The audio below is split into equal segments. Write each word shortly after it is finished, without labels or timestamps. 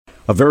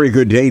A very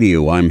good day to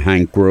you. I'm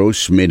Hank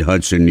Gross,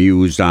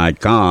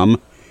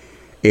 MidHudsonNews.com.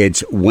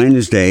 It's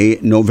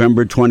Wednesday,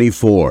 November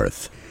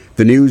 24th.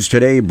 The news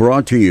today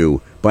brought to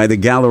you by the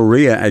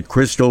Galleria at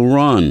Crystal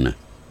Run.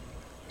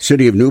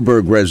 City of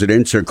Newburgh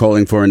residents are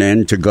calling for an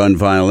end to gun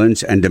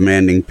violence and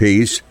demanding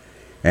peace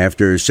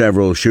after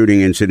several shooting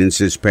incidents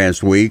this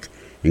past week,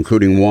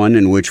 including one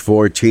in which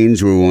 4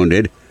 teens were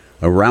wounded.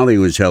 A rally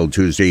was held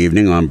Tuesday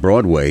evening on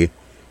Broadway.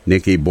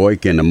 Nikki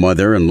Boykin, a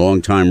mother and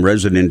longtime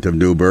resident of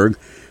Newburgh,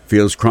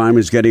 feels crime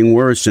is getting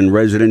worse and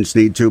residents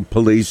need to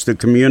police the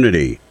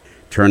community.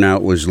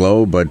 Turnout was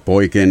low, but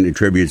Boykin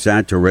attributes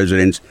that to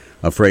residents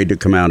afraid to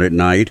come out at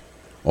night.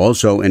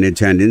 Also in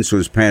attendance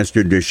was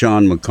Pastor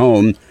Deshaun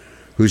McComb,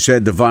 who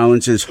said the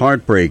violence is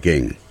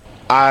heartbreaking.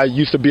 I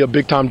used to be a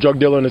big-time drug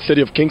dealer in the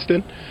city of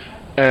Kingston,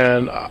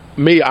 and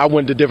I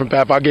went a different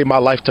path. I gave my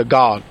life to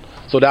God,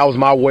 so that was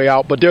my way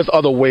out, but there's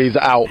other ways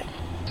out.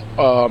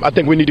 I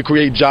think we need to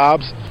create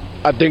jobs.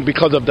 I think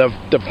because of the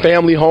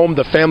family home,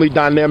 the family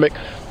dynamic,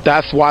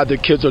 that's why the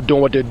kids are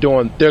doing what they're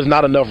doing. There's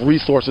not enough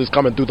resources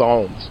coming through the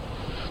homes.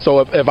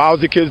 So if I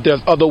was a kid, there's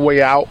other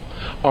way out.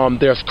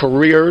 There's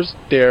careers.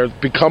 There's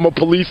become a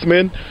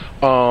policeman,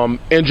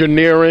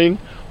 engineering.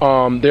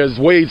 There's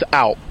ways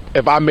out.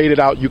 If I made it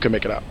out, you can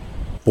make it out.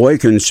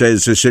 Boykin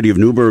says the City of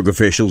Newburgh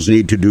officials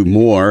need to do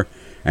more,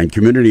 and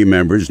community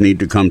members need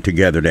to come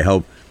together to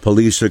help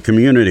police the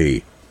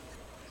community.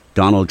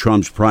 Donald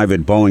Trump's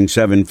private Boeing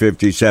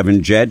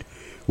 757 jet,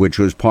 which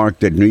was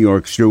parked at New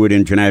York Stewart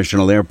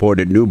International Airport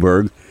at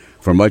Newburgh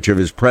for much of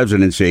his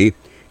presidency,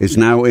 is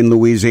now in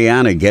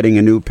Louisiana getting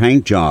a new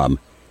paint job,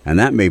 and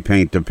that may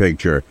paint the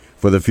picture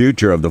for the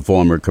future of the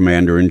former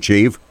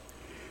commander-in-chief.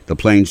 The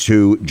plane's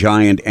 2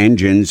 giant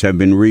engines have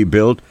been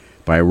rebuilt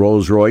by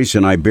Rolls-Royce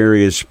in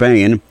Iberia,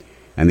 Spain,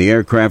 and the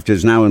aircraft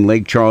is now in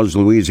Lake Charles,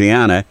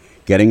 Louisiana,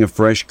 getting a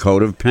fresh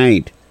coat of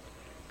paint.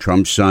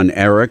 Trump's son,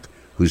 Eric,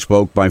 who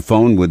spoke by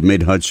phone with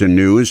Mid-Hudson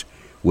News,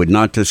 would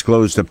not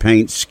disclose the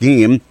paint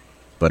scheme,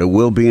 but it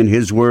will be, in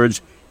his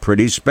words,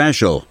 pretty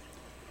special.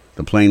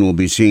 The plane will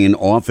be seen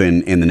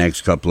often in the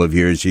next couple of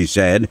years, he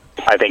said.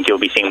 I think you'll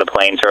be seeing the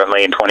plane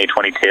certainly in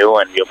 2022,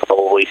 and you'll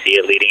probably see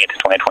it leading into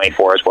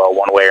 2024 as well,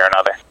 one way or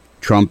another.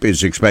 Trump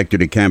is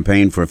expected to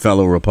campaign for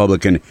fellow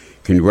Republican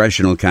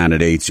congressional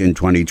candidates in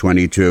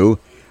 2022,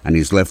 and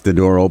he's left the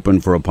door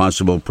open for a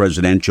possible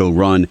presidential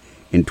run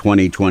in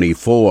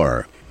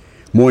 2024.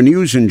 More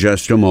news in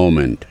just a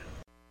moment.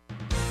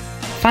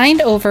 Find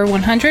over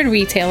 100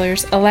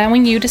 retailers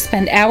allowing you to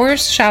spend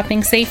hours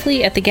shopping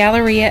safely at the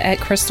Galleria at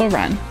Crystal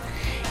Run.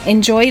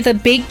 Enjoy the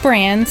big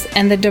brands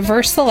and the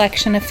diverse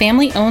selection of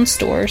family-owned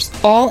stores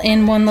all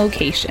in one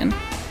location.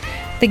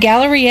 The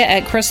Galleria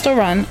at Crystal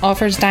Run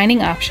offers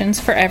dining options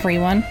for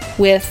everyone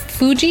with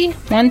Fuji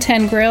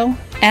 110 Grill,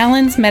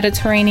 Allen's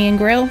Mediterranean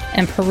Grill,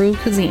 and Peru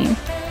Cuisine.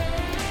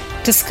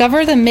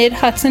 Discover the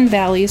Mid-Hudson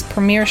Valley's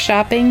premier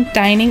shopping,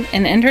 dining,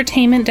 and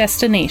entertainment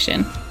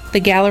destination,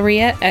 the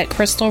Galleria at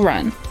Crystal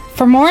Run.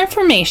 For more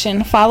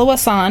information, follow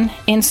us on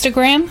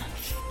Instagram,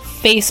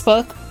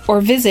 Facebook,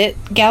 or visit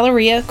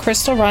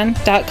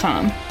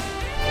GalleriaCrystalRun.com.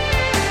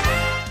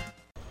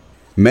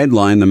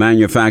 Medline, the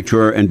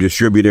manufacturer and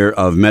distributor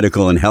of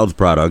medical and health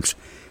products,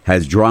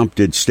 has dropped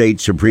its state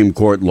Supreme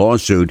Court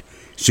lawsuit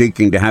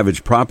seeking to have its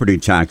property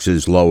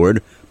taxes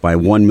lowered by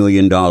 $1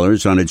 million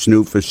on its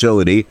new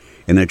facility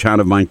in the town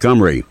of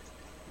Montgomery.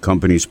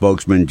 Company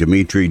spokesman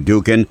Dimitri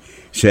Dukin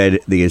said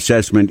the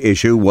assessment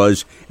issue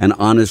was an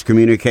honest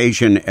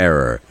communication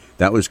error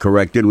that was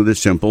corrected with a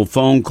simple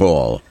phone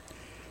call.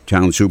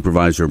 Town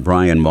Supervisor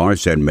Brian Marr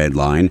said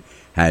Medline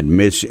had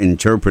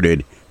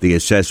misinterpreted the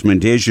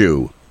assessment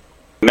issue.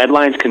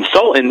 Medline's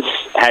consultants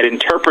had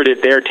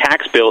interpreted their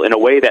tax bill in a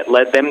way that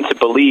led them to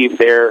believe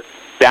their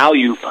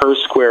value per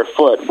square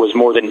foot was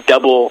more than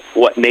double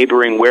what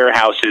neighboring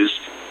warehouses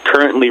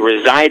currently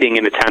residing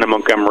in the town of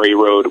Montgomery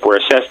Road were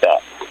assessed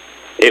at.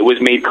 It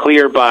was made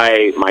clear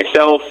by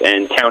myself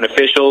and town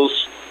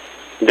officials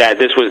that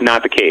this was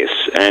not the case.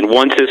 And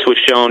once this was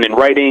shown in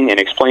writing and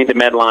explained to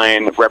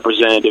Medline,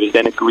 representatives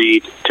then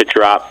agreed to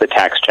drop the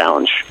tax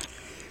challenge.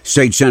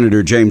 State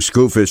Senator James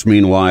Skoufis,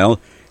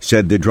 meanwhile,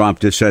 said the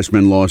dropped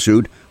assessment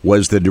lawsuit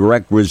was the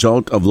direct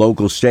result of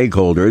local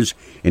stakeholders,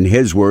 in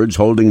his words,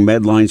 holding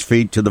Medline's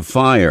feet to the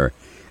fire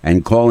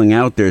and calling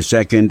out their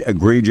second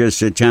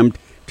egregious attempt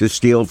to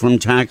steal from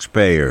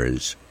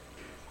taxpayers.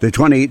 The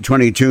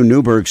 2022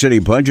 Newburgh City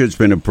budget's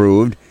been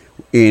approved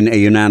in a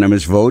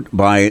unanimous vote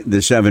by the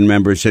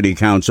 7-member City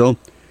Council.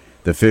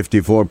 The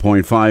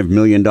 $54.5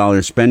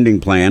 million spending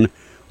plan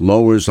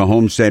lowers the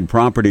homestead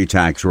property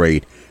tax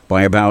rate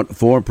by about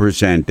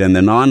 4% and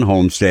the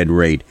non-homestead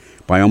rate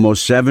by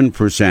almost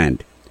 7%.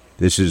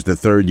 This is the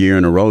third year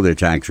in a row the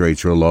tax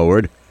rates were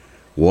lowered.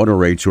 Water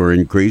rates were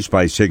increased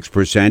by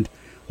 6%,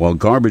 while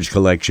garbage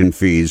collection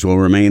fees will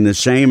remain the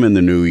same in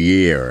the new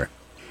year.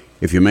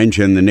 If you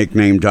mention the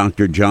nickname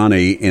Dr.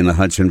 Johnny in the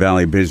Hudson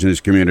Valley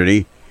business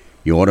community,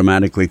 you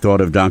automatically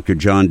thought of Dr.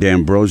 John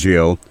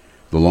D'Ambrosio,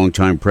 the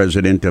longtime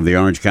president of the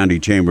Orange County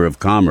Chamber of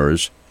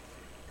Commerce.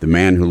 The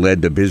man who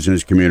led the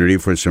business community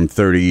for some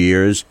 30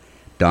 years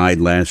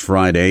died last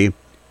Friday.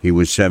 He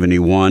was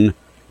 71.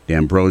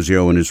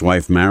 D'Ambrosio and his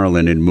wife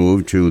Marilyn had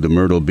moved to the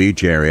Myrtle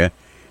Beach area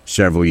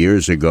several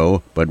years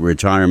ago, but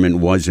retirement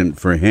wasn't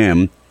for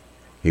him.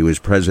 He was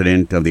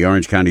president of the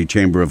Orange County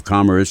Chamber of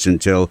Commerce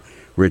until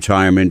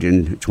retirement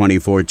in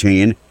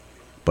 2014,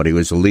 but he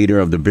was a leader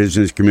of the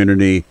business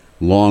community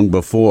long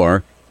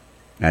before.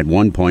 At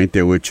one point,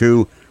 there were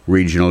two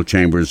regional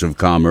chambers of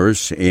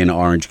commerce in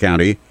Orange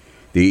County,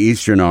 the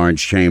Eastern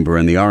Orange Chamber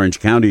and the Orange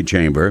County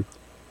Chamber.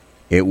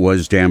 It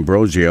was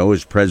D'Ambrosio,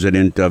 as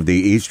president of the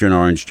Eastern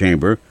Orange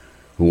Chamber,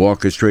 who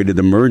orchestrated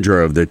the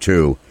merger of the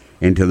two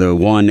into the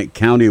one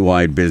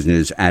countywide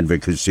business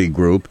advocacy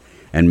group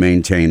and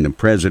maintained the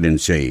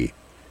presidency.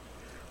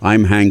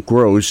 I'm Hank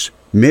Gross,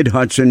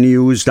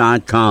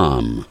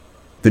 MidHudsonNews.com.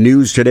 The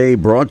news today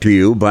brought to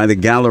you by the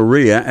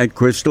Galleria at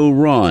Crystal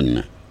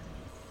Run.